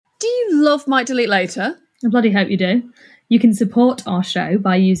love Might Delete Later. I bloody hope you do. You can support our show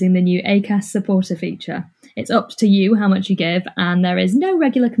by using the new Acast supporter feature. It's up to you how much you give, and there is no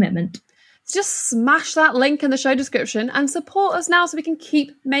regular commitment. So just smash that link in the show description and support us now so we can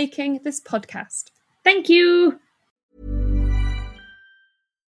keep making this podcast. Thank you!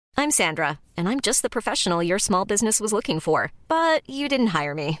 I'm Sandra, and I'm just the professional your small business was looking for. But you didn't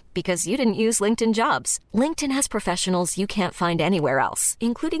hire me because you didn't use LinkedIn Jobs. LinkedIn has professionals you can't find anywhere else,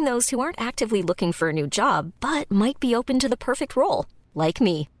 including those who aren't actively looking for a new job, but might be open to the perfect role, like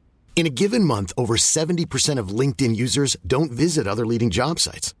me. In a given month, over 70% of LinkedIn users don't visit other leading job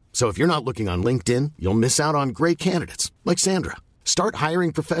sites. So if you're not looking on LinkedIn, you'll miss out on great candidates like Sandra. Start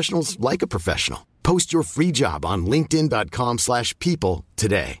hiring professionals like a professional. Post your free job on linkedin.com/people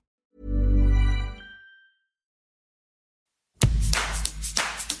today.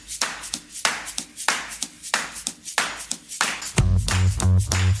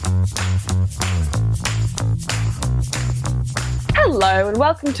 Hello and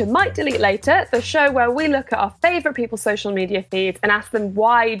welcome to Might Delete Later, the show where we look at our favourite people's social media feeds and ask them,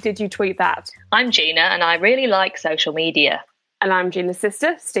 why did you tweet that? I'm Gina and I really like social media. And I'm Gina's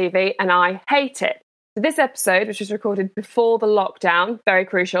sister, Stevie, and I hate it. So this episode, which was recorded before the lockdown, very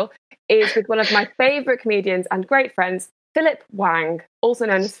crucial, is with one of my favourite comedians and great friends, Philip Wang, also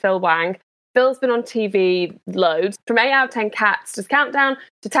known as Phil Wang. Phil's been on TV loads, from 8 out of 10 Cats to Countdown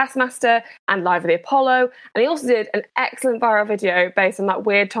to Taskmaster and Live at the Apollo. And he also did an excellent viral video based on that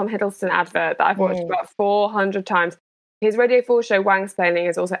weird Tom Hiddleston advert that I've watched about 400 times. His Radio 4 show, Wangsplaining,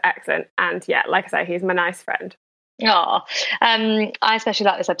 is also excellent. And yeah, like I say, he's my nice friend. Oh, I especially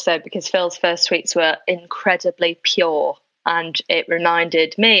like this episode because Phil's first tweets were incredibly pure. And it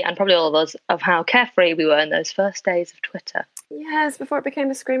reminded me, and probably all of us, of how carefree we were in those first days of Twitter. Yes, before it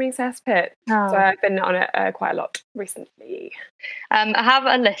became a screaming cesspit. Oh. So I've been on it quite a lot recently. Have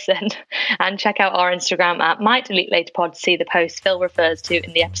a listen and check out our Instagram at Might Delete Later Pod to see the post Phil refers to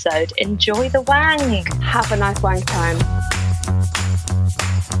in the episode. Enjoy the wang. Have a nice wang time.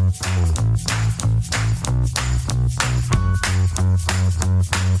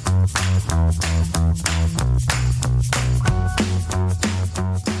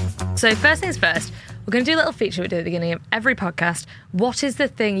 So first things first, we're going to do a little feature we do at the beginning of every podcast. What is the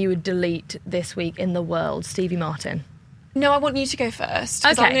thing you would delete this week in the world, Stevie Martin? No, I want you to go first.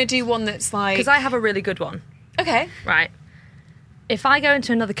 Okay. I'm going to do one that's like... Because I have a really good one. Okay. Right. If I go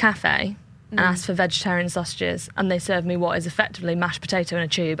into another cafe and ask for vegetarian sausages and they serve me what is effectively mashed potato in a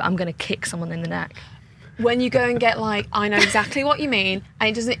tube, I'm going to kick someone in the neck. When you go and get like, I know exactly what you mean,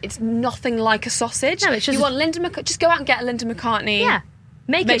 and it's nothing like a sausage. No, it's just... You want just go out and get a Linda McCartney. Yeah.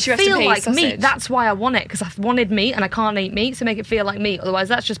 Make it your feel recipe like sausage. meat. That's why I want it, because I've wanted meat and I can't eat meat, so make it feel like meat. Otherwise,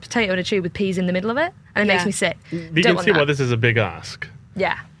 that's just potato in a tube with peas in the middle of it, and it makes me sick. You can see why this is a big ask.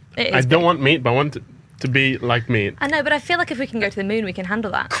 Yeah, it is I don't big. want meat, but I want it to be like meat. I know, but I feel like if we can go to the moon, we can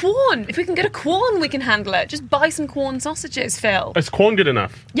handle that. Quorn. If we can get a Quorn, we can handle it. Just buy some Quorn sausages, Phil. Is corn good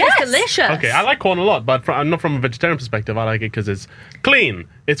enough? Yes, it's delicious. Okay, I like corn a lot, but not from a vegetarian perspective. I like it because it's clean,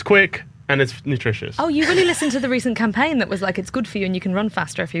 it's quick, and it's nutritious. Oh, you really listened to the recent campaign that was like, it's good for you and you can run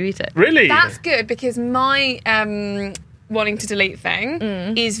faster if you eat it. Really? That's good, because my wanting to delete thing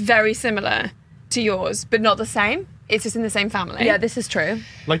is very similar to yours, but not the same. It's just in the same family. Yeah, this is true.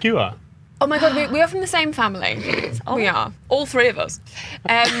 Like you are. Oh my God, we are from the same family. We are. All three of us.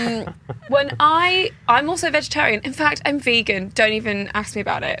 When I'm also vegetarian. In fact, I'm vegan. Don't even ask me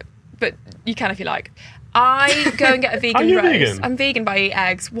about it. But you can if you like. I go and get a vegan Are you roast. vegan? I'm vegan, but I eat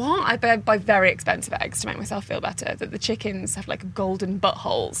eggs. What? I buy very expensive eggs to make myself feel better. That the chickens have like golden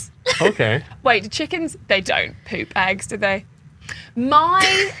buttholes. Okay. Wait, do chickens? They don't poop eggs, do they?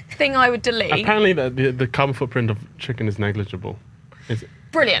 My thing I would delete... Apparently the carbon footprint of chicken is negligible. Is it?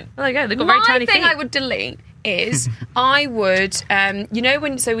 Brilliant. Oh, there you go. They've got very tiny My thing feet. I would delete is I would, you know,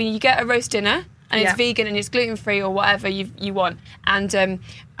 when you get a roast dinner and it's vegan and it's gluten free or whatever you want, and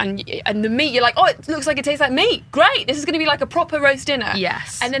the meat, you're like, oh, it looks like it tastes like meat. Great, this is going to be like a proper roast dinner.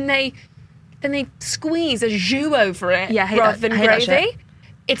 Yes. And then they squeeze a jus over it Yeah, I hate rather that. than I hate that gravy. shit.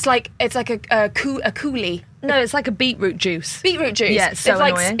 It's like a coulis. No, it's like a beetroot juice. Beetroot juice. Yeah, it's so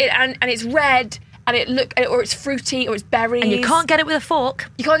like, annoying. And it's red. And or it's fruity, or it's berries. And you can't get it with a fork.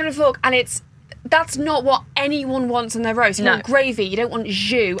 You can't get a fork, and that's not what anyone wants in their roast. You No. want gravy, you don't want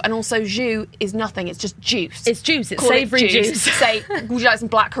jus, and also jus is nothing, it's just juice. It's juice, it's Call it savoury juice. Say, would you like some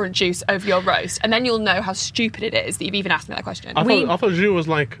blackcurrant juice over your roast? And then you'll know how stupid it is that you've even asked me that question. I thought jus was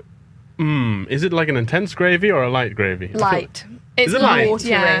like, is it like an intense gravy or a light gravy? Light. It's Is it light? watery.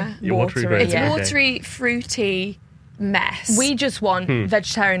 Yeah. Watery gravy. It's Yeah. watery, fruity, mess. We just want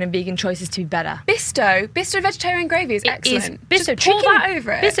vegetarian and vegan choices to be better. Bisto vegetarian gravy is excellent. Bisto Just chicken pour that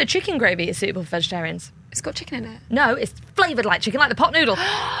over it. Bisto chicken gravy is suitable for vegetarians. It's got chicken in it. No, it's flavoured like chicken, like the pot noodle.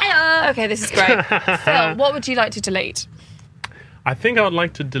 Okay, this is great. Phil, what would you like to delete? I think I would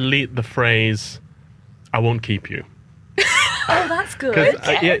like to delete the phrase, "I won't keep you." Oh, that's good.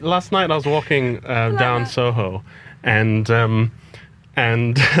 Because last night I was walking down Soho, and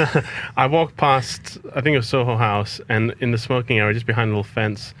I walked past, I think it was Soho House, and in the smoking area, just behind a little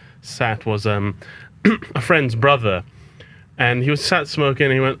fence, was a friend's brother, and he was sat smoking,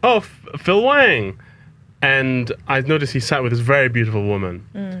 and he went, "Oh, Phil Wang," and I noticed he sat with this very beautiful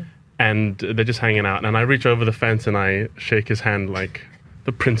woman, and they're just hanging out, and I reach over the fence and I shake his hand like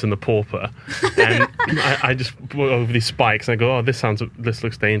the Prince and the Pauper, and I just go over these spikes and I go, "Oh, this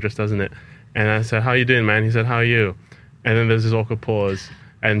looks dangerous, doesn't it?" And I said, "How you doing, man?" He said, "How are you?" And then there's this awkward pause,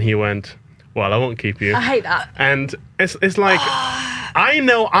 and he went, "Well, I won't keep you." I hate that. And it's like, I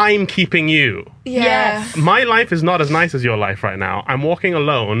know I'm keeping you. Yeah. My life is not as nice as your life right now. I'm walking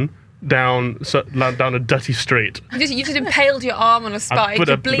alone down a dirty street. You just impaled your arm on a spike.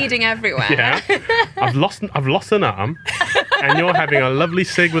 You're bleeding everywhere. Yeah. I've lost an arm, and you're having a lovely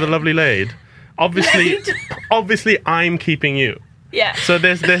cig with a lovely lade. Obviously, I'm keeping you. Yeah. So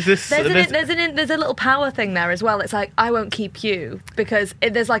there's this. There's a little power thing there as well. It's like, I won't keep you because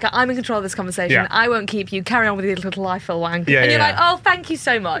there's like I'm in control of this conversation. Yeah. I won't keep you. Carry on with your little life, Phil Wang. Yeah, and you're yeah. like, oh, thank you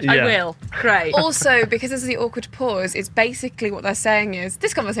so much. I Yeah. will. Great. Also, because this is the awkward pause, it's basically what they're saying is,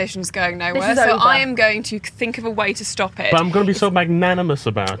 this conversation's going nowhere, This is so over. I am going to think of a way to stop it. But I'm going to be so magnanimous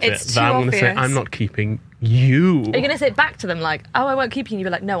about it It's that too I'm going to say, obvious. I'm not keeping you. Are you going to say it back to them like, oh, I won't keep you? And you'll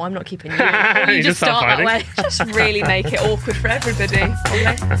be like, no, I'm not keeping you. Or You you just just start start that way. fighting. Just really make it awkward for everybody. Okay?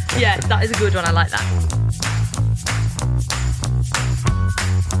 Yeah, that is a good one. I like that.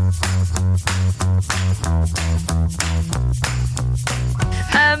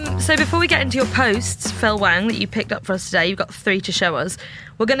 So before we get into your posts, Phil Wang, that you picked up for us today, you've got 3 to show us.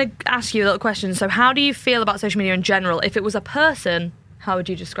 We're going to ask you a little question. So how do you feel about social media in general? If it was a person, how would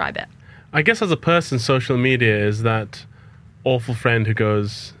you describe it? I guess as a person, social media is that awful friend who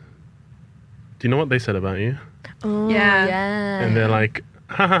goes, "Do you know what they said about you?" Yeah. And they're like,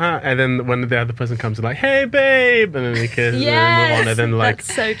 "Ha ha ha," and then when the other person comes, they're like, "Hey babe," and then they kiss, and then move on, and then like,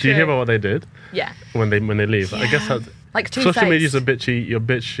 that's so "Do you hear true. about what they did?" Yeah. When they leave. I guess that's, Like social media is Two-Face. your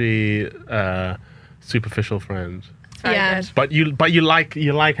bitchy, superficial friend. Very Yeah. good. But you like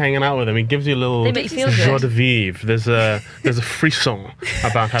hanging out with them. It gives you a little They make you feel joie good. de vivre. There's a frisson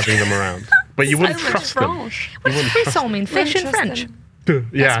about having them around. But you wouldn't trust them. What does frisson mean? Fish in trust French? them.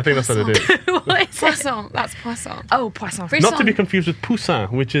 Yeah, I think that's what it is. What is it? Poisson. That's poisson. Oh, poisson. Not to be confused with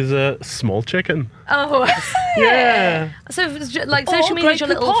poussin, which is a small chicken. Oh, Yeah. so it's like Or social media is your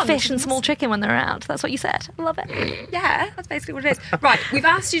Great little Poupon. fish and small chicken when they're around. That's what you said. I love it. Yeah, that's basically what it is. Right, we've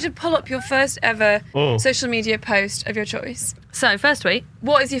asked you to pull up your first ever Oh. social media post of your choice. So first tweet.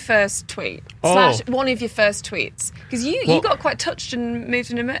 What is your first tweet? Oh. Slash one of your first tweets? Because you Well- got quite touched and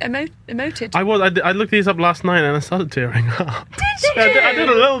moved and emoted. I looked these up last night and I started tearing up. Did you? I did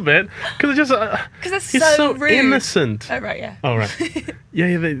a little bit because it's just Because he's they're so rude. innocent. Oh, right, yeah. Oh right.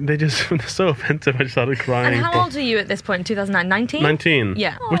 Yeah, they just they're so offensive. I just started crying. And how old are you at this point in 2009? 19? 19.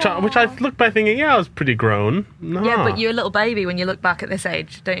 Yeah. Which I look back thinking, yeah, I was pretty grown. No. Yeah, but you're a little baby when you look back at this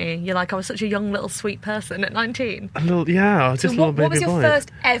age, don't you? You're like, I was such a young little sweet person at 19. a little, yeah, I was So just a little baby what was your boy.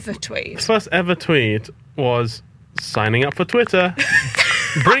 first ever tweet? First ever tweet was signing up for Twitter.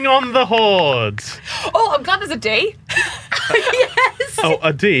 Bring on the hordes. Oh, I'm glad there's a D. Yes. Oh,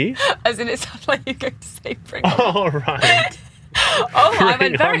 a D. As in, it sounds like you're going to say bring on. All right. Oh, I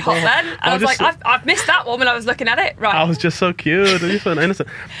Bring went very on hot the- then. I was just- like, I've missed that one when I was looking at it. Right. I was just so cute. I was just so innocent.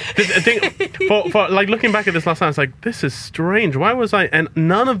 I think for like looking back at this last night, it's like, this is strange. Why was I? And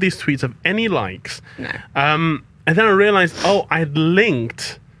none of these tweets have any likes. No. And then I realized, I had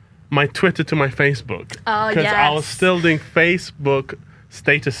linked my Twitter to my Facebook Oh, because I was yes. still doing Facebook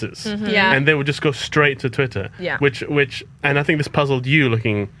statuses, Yeah. and they would just go straight to Twitter. Yeah. Which, and I think this puzzled you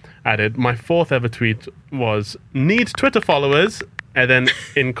looking at it. My fourth ever tweet was need Twitter followers, and then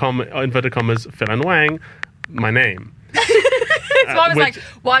in inverted commas, Phil and Wang, my name. So I was which- like,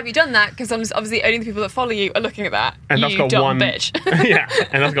 why have you done that? Because obviously only the people that follow you are looking at that. And you that's got dumb one bitch. Yeah,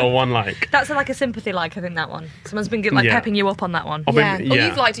 and that's got one like. That's like a sympathy like, I think, that one. Someone's been Yeah. pepping you up on that one. Or yeah. maybe- Or yeah.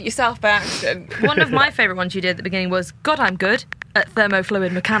 you've liked it yourself by accident. One of my favourite ones you did at the beginning was, God, I'm good at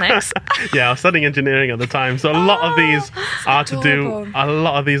thermofluid mechanics. Yeah, I was studying engineering at the time, so a lot of these are to adorable. do. A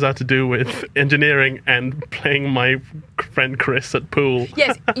lot of these are to do with engineering and playing my friend Chris at pool.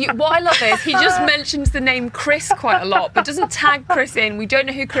 Yes, what I love is he just mentions the name Chris quite a lot, but doesn't tag Chris in. We don't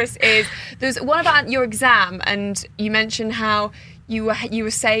know who Chris is. There's one about your exam, and you mentioned how you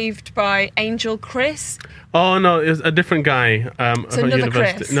were saved by Angel Chris. Oh no, it was a different guy. So another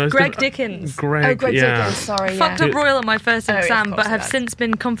Chris. No, it's Greg Dickens. Greg Dickens. Sorry, Fucked up royal at my first Oh, yeah, of exam, course but I have had. since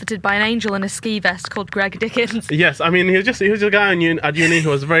been comforted by an angel in a ski vest called Greg Dickens. Yes, I mean he was a guy at uni who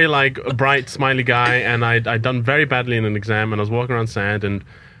was very like a bright, smiley guy, and I'd done very badly in an exam, and I was walking around sad, and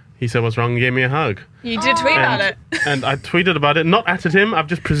he said, "What's wrong?" and gave me a hug. You did tweet about it. And I tweeted about it, not at him. I've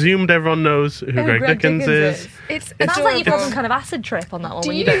just presumed everyone knows who Greg Dickens is. It's Sounds like you've had adorable. some kind of acid trip on that one. Do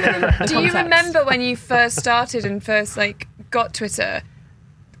when you, don't know the do you context. remember when you first started and first got Twitter,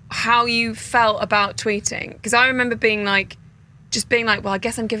 how you felt about tweeting? Because I remember being like, well, I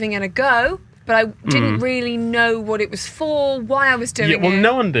guess I'm giving it a go, but I didn't really know what it was for, why I was doing Yeah, well, it.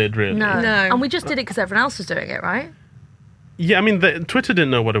 no one did really. No. And we just did it because everyone else was doing it, right? Yeah, I mean, Twitter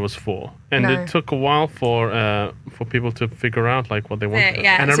didn't know what it was for, and No. it took a while for people to figure out like what they wanted.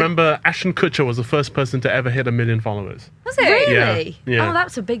 Yeah, and I so- remember Ashton Kutcher was the first person to ever hit 1 million followers. Was it? Really? Yeah. Oh,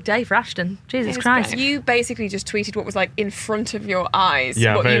 that's a big day for Ashton. Jesus Yes, Christ. but You basically just tweeted what was in front of your eyes,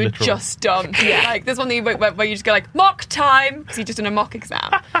 Yeah, what very you had literal. just done. There's one thing where you just go mock time, because you just done a mock exam.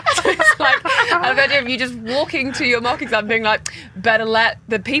 So it's I have the idea of you just walking to your mock exam being like, better let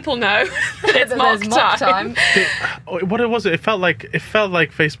the people know that it's There's mock time. What it was, it felt like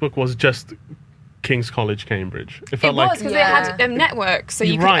Facebook was just King's College, Cambridge. It It felt was like because they had networks, so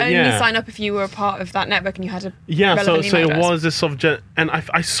you could Right, only yeah. sign up if you were a part of that network and you had a yeah. So relevant email it address. was this sort of and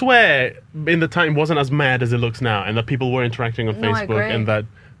I swear in the time it wasn't as mad as it looks now, and that people were interacting on No, I Facebook, agree. and that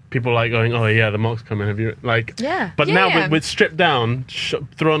people were going, oh yeah, the mock's coming. Have you Yeah. But Yeah, now yeah. with stripped down,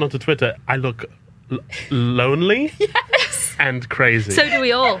 thrown onto Twitter, I look lonely and crazy. So do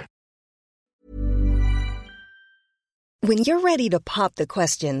we all. When you're ready to pop the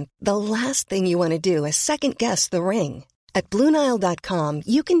question, the last thing you want to do is second-guess the ring. At BlueNile.com,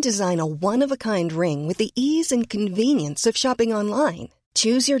 you can design a one-of-a-kind ring with the ease and convenience of shopping online.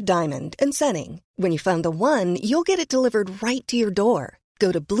 Choose your diamond and setting. When you find the one, you'll get it delivered right to your door.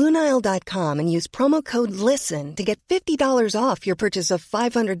 Go to BlueNile.com and use promo code LISTEN to get $50 off your purchase of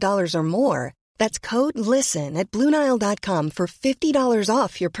 $500 or more. That's code LISTEN at BlueNile.com for $50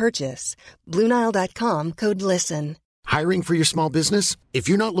 off your purchase. BlueNile.com, code LISTEN. Hiring for your small business? If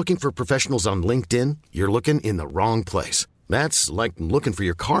you're not looking for professionals on LinkedIn, you're looking in the wrong place. That's like looking for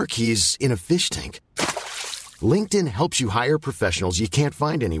your car keys in a fish tank. LinkedIn helps you hire professionals you can't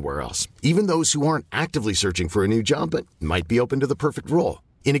find anywhere else, even those who aren't actively searching for a new job but might be open to the perfect role.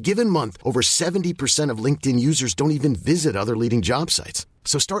 In a given month, over 70% of LinkedIn users don't even visit other leading job sites.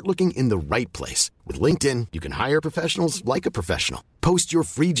 So start looking in the right place. With LinkedIn, you can hire professionals like a professional. Post your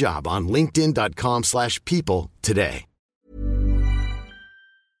free job on linkedin.com/people today.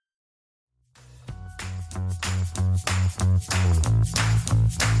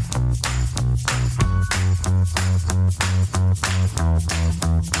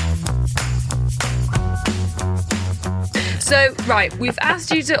 So, right, we've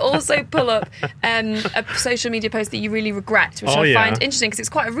asked you to also pull up a social media post that you really regret, which Oh, I yeah. find interesting because it's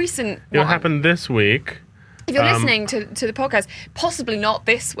quite a recent It one. happened this week. If you're listening to the podcast, possibly not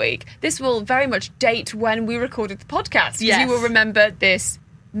this week, this will very much date when we recorded the podcast. Because Yes. you will remember this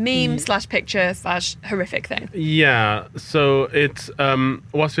meme / picture / horrific thing. Yeah, so it's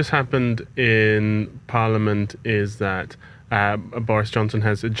what's just happened in Parliament is that Boris Johnson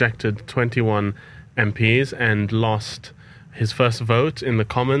has ejected 21 MPs and lost his first vote in the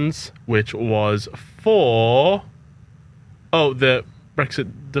Commons, which was for the Brexit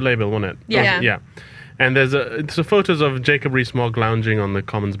delay bill, wasn't it? Yeah. Yeah. And there's photos of Jacob Rees-Mogg lounging on the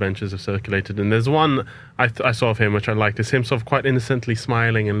Commons benches have circulated, and there's one I saw of him which I liked. Is him sort of quite innocently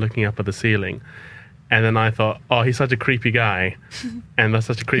smiling and looking up at the ceiling, and then I thought, oh, he's such a creepy guy, and that's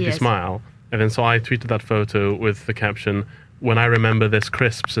such a creepy is. smile. And then so I tweeted that photo with the caption, "When I remember there's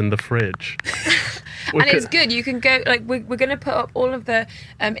crisps in the fridge." And it's good. You can go, we're going to put up all of the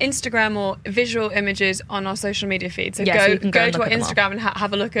Instagram or visual images on our social media feed. So Yeah, so you can go go and to look our at them all. Instagram and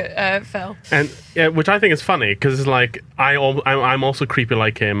have a look at Phil. And yeah, which I think is funny because it's like I'm also creepy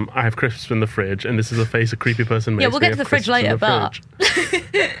like him. I have crisps in the fridge, and this is a face a creepy person makes. Yeah, we'll me get to have the fridge crisps in later, the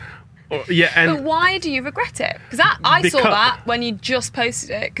fridge. Yeah, But and why do you regret it? Because I saw Because- that when you just posted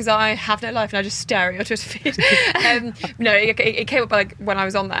it, because I have no life and I just stare at your Twitter feed. No, it came up when I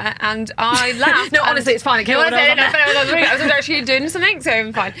was on there, and I laughed. No, and- honestly, it's fine. It came No, up when I was honestly, on no, I was actually doing something, so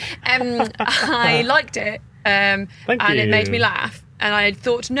I'm fine. I liked it, and it made me you. laugh. And I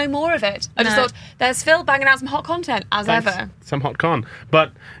thought no more of it. I just No. thought there's Phil banging out some hot content as Thanks. ever. Some hot con,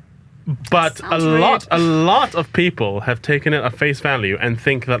 but Sounds a lot of people have taken it at face value and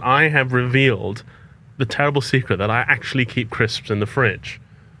think that I have revealed the terrible secret that I actually keep crisps in the fridge.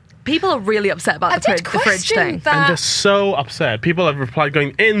 People are really upset about the fridge thing. And they're so upset. People have replied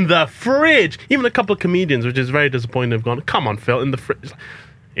going, in the fridge! Even a couple of comedians, which is very disappointing, have gone, come on, Phil, in the fridge.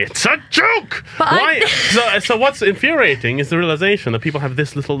 It's a joke! Why? So what's infuriating is the realization that people have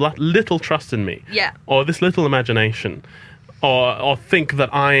this little trust in me. Yeah. Or this little imagination. Or think that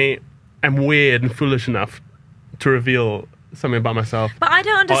I am weird and foolish enough to reveal something about myself. But I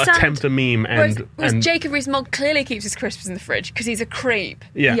don't understand. Or attempt a meme. Whereas Jacob Rees-Mogg clearly keeps his crisps in the fridge because he's a creep.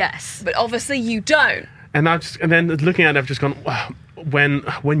 Yeah. Yes. But obviously you don't. And then looking at it, I've just gone, wow,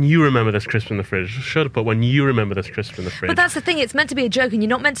 when you remember this crisp in the fridge, should have put when you remember this crisp in the fridge. But that's the thing, it's meant to be a joke and you're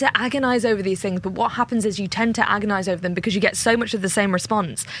not meant to agonise over these things, but what happens is you tend to agonise over them because you get so much of the same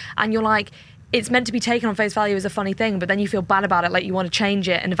response and you're like, it's meant to be taken on face value as a funny thing, but then you feel bad about it, like you want to change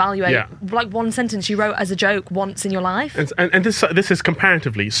it and evaluate like one sentence you wrote as a joke once in your life. And this is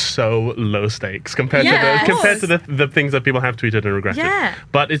comparatively so low stakes compared to the things that people have tweeted and regretted. Yeah.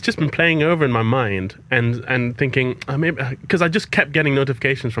 But it's just been playing over in my mind and thinking, maybe because I just kept getting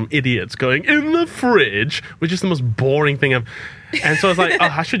notifications from idiots going, in the fridge, which is the most boring thing I've... And so I was like,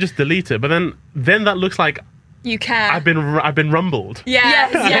 I should just delete it. But then that looks like you can. I've been rumbled.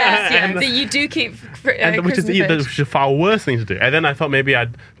 Yes. That you do keep which is a far worse thing to do. And then I thought maybe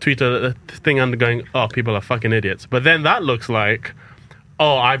I'd tweet a thing under going, oh, people are fucking idiots. But then that looks like,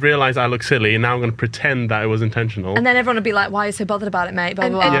 oh, I've realised I look silly, and now I'm going to pretend that it was intentional. And then everyone will be like, why are you so bothered about it, mate? Blah,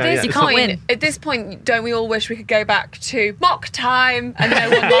 blah, blah. You can't win. At this point, don't we all wish we could go back to mock time and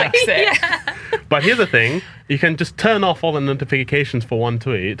no one likes it? But here's the thing. You can just turn off all the notifications for one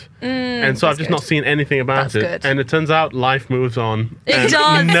tweet. And so I've just not seen anything about it. Good. And it turns out life moves on. It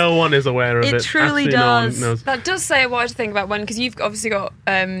does. No one is aware of it. It truly Absolutely does. No one knows. That does say a wide thing about when, because you've obviously got,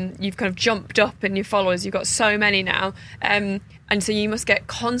 you've kind of jumped up in your followers. You've got so many now. And so you must get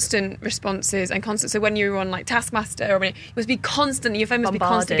constant responses and constant. So when you're on like Taskmaster, or you must be constantly, your phone must be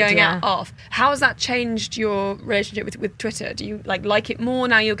constantly going out off. How has that changed your relationship with Twitter? Do you like it more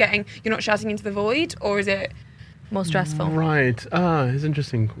now? You're not shouting into the void, or is it more stressful? Right. It's an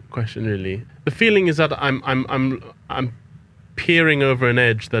interesting question, really. The feeling is that I'm peering over an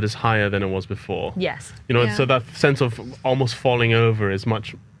edge that is higher than it was before. Yes. So that sense of almost falling over is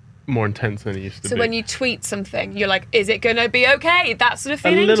much more intense than it used to be. So when you tweet something, you're like, is it going to be okay? That sort of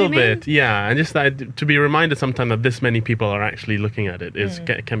feeling, a little do you mean? bit, yeah. And just that, to be reminded sometimes that this many people are actually looking at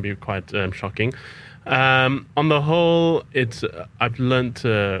it can be quite shocking. On the whole, I've learned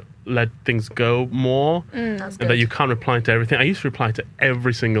to let things go more, and that you can't reply to everything. I used to reply to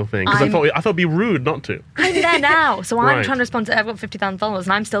every single thing because I thought it'd be rude not to. I'm there now, so I'm trying to respond to. I've got 50,000 followers,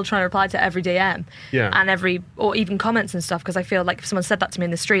 and I'm still trying to reply to every DM, and or even comments and stuff, because I feel like if someone said that to me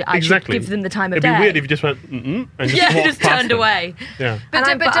in the street, I should give them the time of day. It'd be weird if you just went and just turned away. Yeah,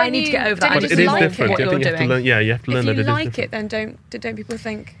 but I need to get over that. But it is different. What you're doing. You have to learn that it is different. If you like it, then don't people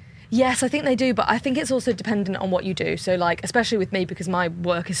think? Yes, I think they do, but I think it's also dependent on what you do. So, like, especially with me, because my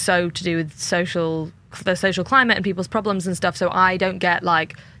work is so to do with the social climate and people's problems and stuff, so I don't get,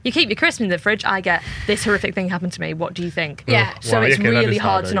 like, you keep your crisps in the fridge, I get, this horrific thing happened to me, what do you think? Yeah. So it's really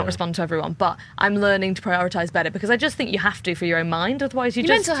hard to not respond to everyone, but I'm learning to prioritise better, because I just think you have to for your own mind, otherwise your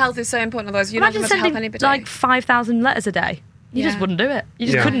mental health is so important, otherwise you're not going to help anybody. Like 5,000 letters a day. You just wouldn't do it. You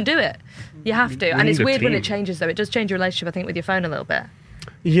just couldn't do it. You have to. And it's weird when it changes, though. It does change your relationship, I think, with your phone a little bit.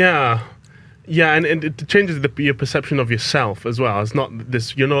 Yeah. Yeah, and it changes your perception of yourself as well. It's not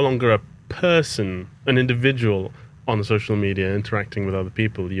this, you're no longer a person, an individual on social media interacting with other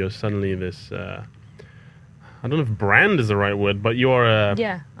people. You're suddenly this, I don't know if brand is the right word, but you're a...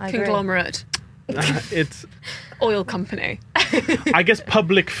 Yeah, I agree. Conglomerate. It's... Oil company. I guess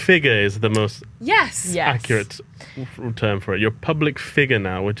public figure is the most yes accurate term for it. You're a public figure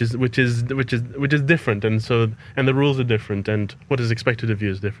now, which is different, and the rules are different, and what is expected of you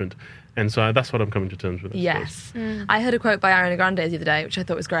is different, and so that's what I'm coming to terms with. Yes, I heard a quote by Ariana Grande the other day, which I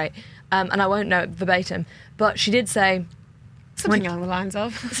thought was great, and I won't know it verbatim, but she did say something along the lines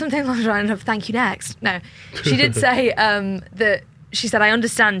of "Thank you, next." No, she did say that. She said, I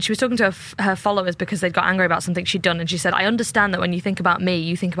understand. She was talking to her followers because they'd got angry about something she'd done. And she said, I understand that when you think about me,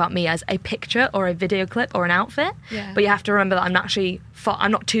 you think about me as a picture or a video clip or an outfit. Yeah. But you have to remember that I'm not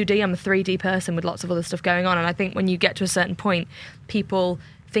 2D, I'm a 3D person with lots of other stuff going on. And I think when you get to a certain point, people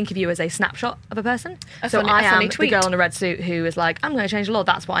think of you as a snapshot of a person. I am the girl in a red suit who is like, I'm going to change the law.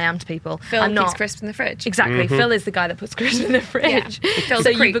 That's what I am to people. Phil keeps crisps in the fridge. Exactly. Phil is the guy that puts crisps in the fridge. Yeah. So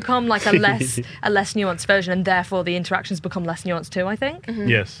you become like a less nuanced version, and therefore the interactions become less nuanced too, I think.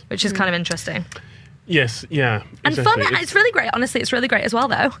 Yes. Which is kind of interesting. Yes, yeah. And exactly. fun. It's really great. Honestly, it's really great as well,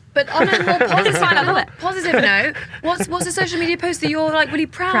 though. But on a more positive, I love it. positive note, what's a social media post that you're like really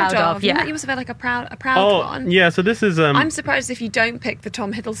proud of? Yeah. You must have had like a proud Oh, one. yeah, so this is... I'm surprised if you don't pick the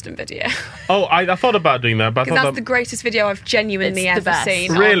Tom Hiddleston video. Oh, I thought about doing that, but I Because thought that's the greatest video I've genuinely It's the ever best.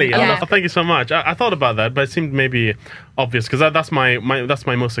 seen. Really? Yeah. Oh, thank you so much. I thought about that, but it seemed maybe obvious because that's my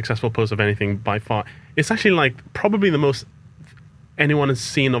most successful post of anything by far. It's actually like probably the most anyone has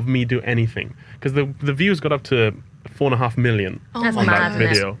seen of me do anything because the views got up to 4.5 million That's on mad, that isn't it?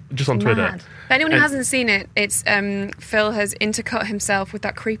 video just on Twitter. Mad. For anyone who And- hasn't seen it, it's Phil has intercut himself with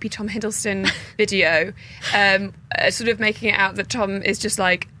that creepy Tom Hiddleston video, sort of making it out that Tom is just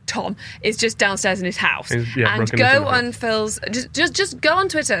like Tom is just downstairs in his house. Yeah, and broken into go the on house. Phil's just go on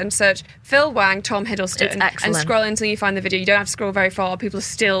Twitter and search Phil Wang Tom Hiddleston It's excellent. and scroll until you find the video. You don't have to scroll very far. People are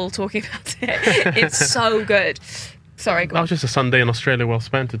still talking about it. It's so good. Sorry, go That on. was just a Sunday in Australia well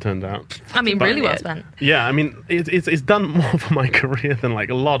spent, it turned out. I mean, But- really well spent. Yeah, I mean, it's done more for my career than like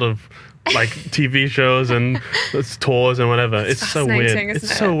a lot of like TV shows and tours and whatever. It's so weird. fascinating, isn't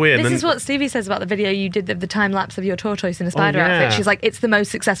It's it? so weird. This And- is what Stevie says about the video you did, the time lapse of your tortoise in a spider yeah. outfit. She's like, it's the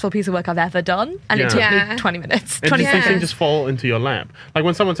most successful piece of work I've ever done. And it took Yeah. me 20 minutes. And 20 these things seconds. just fall into your lap. Like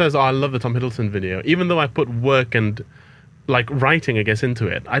when someone says, "Oh, I love the Tom Hiddleston video," even though I put work and like writing, I guess, into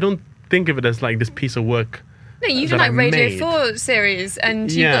it, I don't think of it as like this piece of work. No, you've that done like I Radio made. 4 series,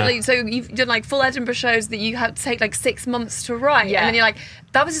 and you've Yeah. got like, so you've done like full Edinburgh shows that you had to take like 6 months to write, Yeah. and then you're like,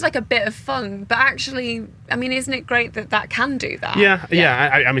 that was just like a bit of fun. But actually, I mean, isn't it great that that can do that? Yeah.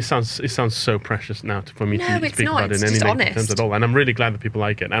 I mean, it sounds so precious now for me No, to it's speak not. about it It's in any just negative terms honest. at all. And I'm really glad that people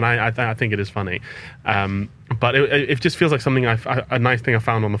like it, and I think it is funny. But it just feels like something a nice thing I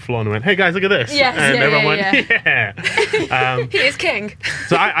found on the floor and went, "Hey guys, look at this!" Yes, and yeah, everyone yeah, went, "Yeah." He is king.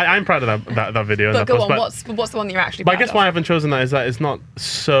 So I'm proud of that video. and But that go post, on, but- what's the one that you're actually But I proud guess of? why I haven't chosen that is that it's not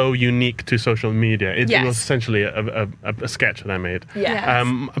so unique to social media. It Yes. was essentially a sketch that I made. Yeah.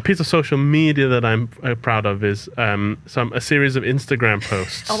 Yes. A piece of social media that I'm proud of is a series of Instagram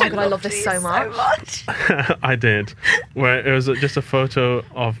posts Oh my God, I love this so much. I did, where it was just a photo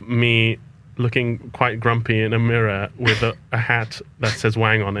of me looking quite grumpy in a mirror with a hat that says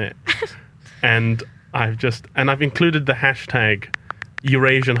Wang on it. And I've included the hashtag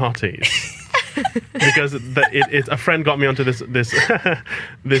Eurasian Hotties. Because a friend got me onto this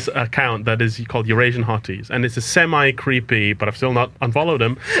this account that is called Eurasian Hotties, and it's a semi-creepy, but I've still not unfollowed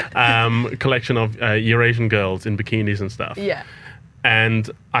him, collection of Eurasian girls in bikinis and stuff. Yeah. And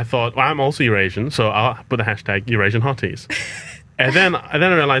I thought, well, I'm also Eurasian, so I'll put the hashtag Eurasian Hotties. And then I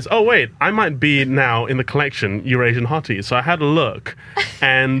realized, oh wait, I might be now in the collection Eurasian Hotties. So I had a look,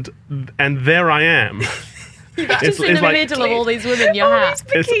 and there I am. Just in the middle of all these women in your hat.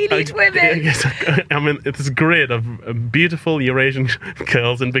 Bikinied women. Yes, I mean, it's this grid of beautiful Eurasian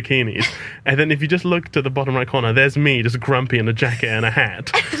girls in bikinis. And then if you just look to the bottom right corner, there's me, just grumpy in a jacket and a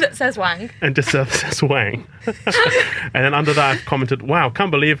hat. That says Wang. And just says Wang. And then under that I've commented, wow, can't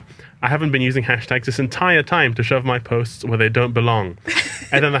believe I haven't been using hashtags this entire time to shove my posts where they don't belong.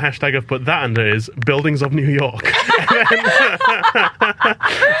 And then the hashtag I've put that under is Buildings of New York.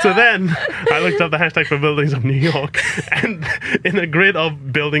 So then I looked up the hashtag for Buildings of New York, and in a grid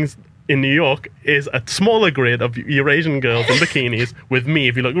of buildings in New York is a smaller grid of Eurasian girls in bikinis with me,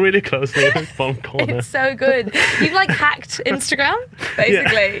 if you look really closely in the bottom corner. It's so good. You've like hacked Instagram?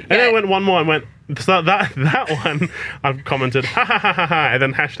 Basically. And then I went one more and went, so that one I've commented, ha ha ha ha ha, and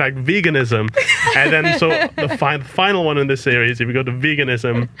then hashtag veganism. And then so the final one in this series, if you go to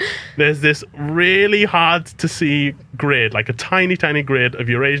veganism, there's this really hard to see grid, like a tiny, tiny grid of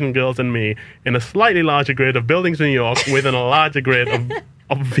Eurasian girls and me in a slightly larger grid of buildings in New York within a larger grid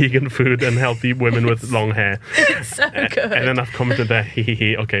of vegan food and healthy women with long hair. It's so good. And then I've commented there,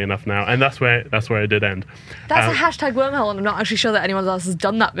 hee, okay, enough now. And that's where it did end. That's a hashtag wormhole, and I'm not actually sure that anyone else has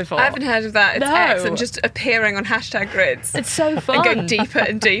done that before. I haven't heard of that. It's No. excellent. Just appearing on hashtag grids. It's so fun. And going deeper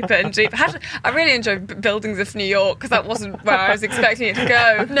and deeper and deeper. I really enjoyed Buildings of New York because that wasn't where I was expecting it to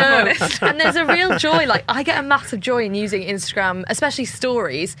go. if I'm No, honest. and there's a real joy. Like, I get a massive joy in using Instagram, especially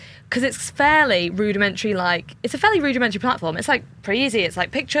stories, because it's fairly rudimentary. Like, it's a fairly rudimentary platform. It's like pretty easy. It's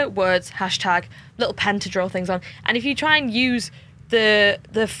like picture, words, hashtag, little pen to draw things on. And if you try and use the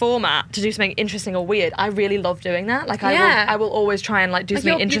format to do something interesting or weird, I really love doing that. Like, Yeah. I will always try and like do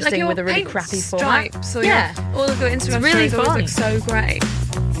something interesting your with a really paint crappy format. stripes or Yeah. all of your Instagram really stories fun. always look so great.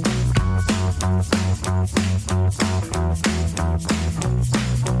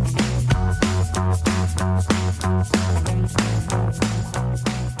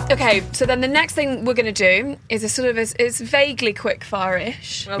 Okay, so then the next thing we're going to do is a sort of it's vaguely quick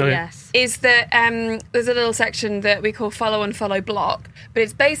fire-ish. Oh, Okay. yes. Is that there's a little section that we call follow and follow block, but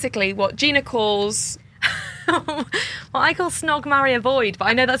it's basically what Gina calls. Well, I call Snog, Marry, Avoid, but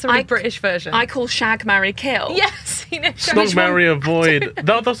I know that's a really British version. I call shag, marry, kill. Yes, you know. Snog, Marry, Avoid.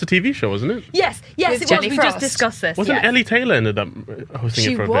 That was a TV show, wasn't it? Yes, With it was. Jenny We Frost. just discussed this. Wasn't yes. Ellie Taylor ended up hosting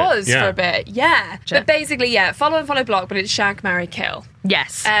She it for a was bit? for a bit, yeah. Sure. But basically, yeah, follow and follow block, but it's shag, marry, kill.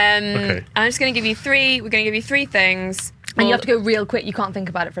 Yes. Okay. I'm just going to give you three. We're going to give you three things, And you have to go real quick. You can't think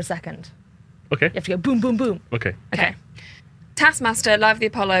about it for a second. Okay. You have to go boom, boom, boom. Okay. Okay. Taskmaster, Live of the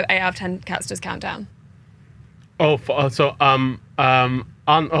Apollo, 8 out of 10 Cats Does Countdown. Oh,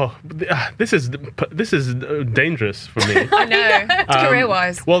 this is dangerous for me. I know,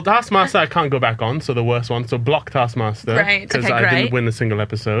 career-wise. Well, Taskmaster I can't go back on, so the worst one. So block Taskmaster Great, because okay, I great. didn't win a single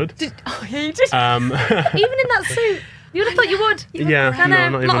episode. You did. Um, Even in that suit, you would have thought you would. Yeah, I no, know,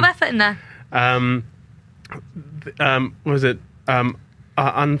 not a lot even. of effort in there. Was it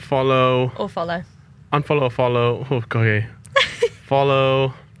unfollow? Or follow. Unfollow or follow? Oh, okay.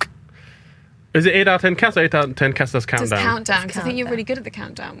 Follow. Is it 8 out of 10 cats or 8 out of 10 cats does Does countdown? countdown, because I think you're Countdown. really good at the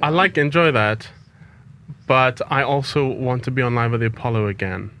countdown. I enjoy that, but I also want to be on Live at the Apollo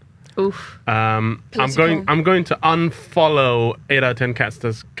again. Oof. I'm Political. going to unfollow 8 out of 10 cats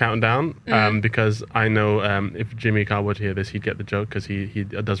does countdown because I know if Jimmy Carr would hear this, he'd get the joke because he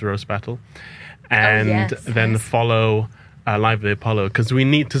does roast battle, and yes, then yes. follow Live at the Apollo because we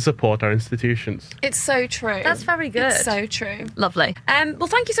need to support our institutions. It's so true. That's very good. It's so true. Lovely. Well,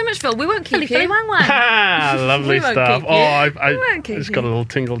 thank you so much, Phil. We won't keep Philly you. Wang Wang. Lovely We won't stuff. keep Oh, you. I won't keep just got a you. little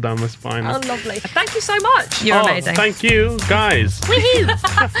tingle down my spine. Oh, lovely. Thank you so much. You're Oh, amazing. Thank you, guys.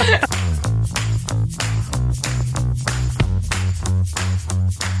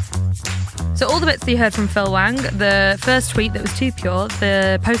 So all the bits that you heard from Phil Wang, the first tweet that was too pure,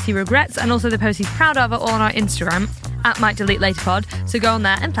 the post he regrets, and also the post he's proud of are all on our Instagram at Might Delete Later Pod. So go on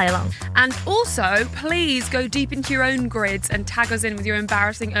there and play along. And also, please go deep into your own grids and tag us in with your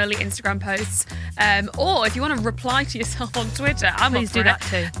embarrassing early Instagram posts. Or if you want to reply to yourself on Twitter, I'm Please up do for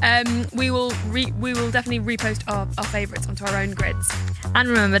that it. We will definitely repost our favourites onto our own grids. And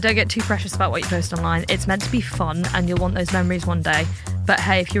remember, don't get too precious about what you post online. It's meant to be fun and you'll want those memories one day. But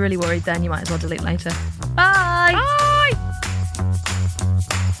hey, if you're really worried, then you might as well delete later. Bye! Bye!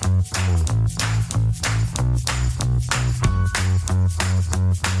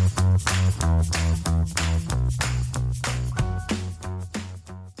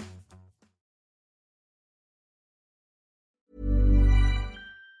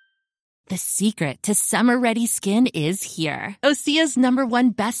 The secret to summer-ready skin is here. Osea's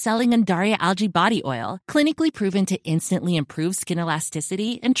 #1 best-selling Undaria Algae Body Oil, clinically proven to instantly improve skin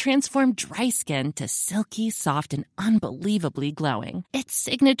elasticity and transform dry skin to silky, soft, and unbelievably glowing. Its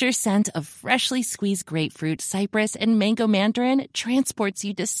signature scent of freshly squeezed grapefruit, cypress, and mango mandarin transports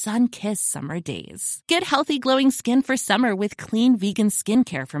you to sun-kissed summer days. Get healthy, glowing skin for summer with clean vegan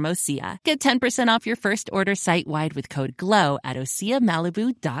skincare from Osea. Get 10% off your first order site-wide with code GLOW at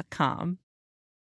OseaMalibu.com.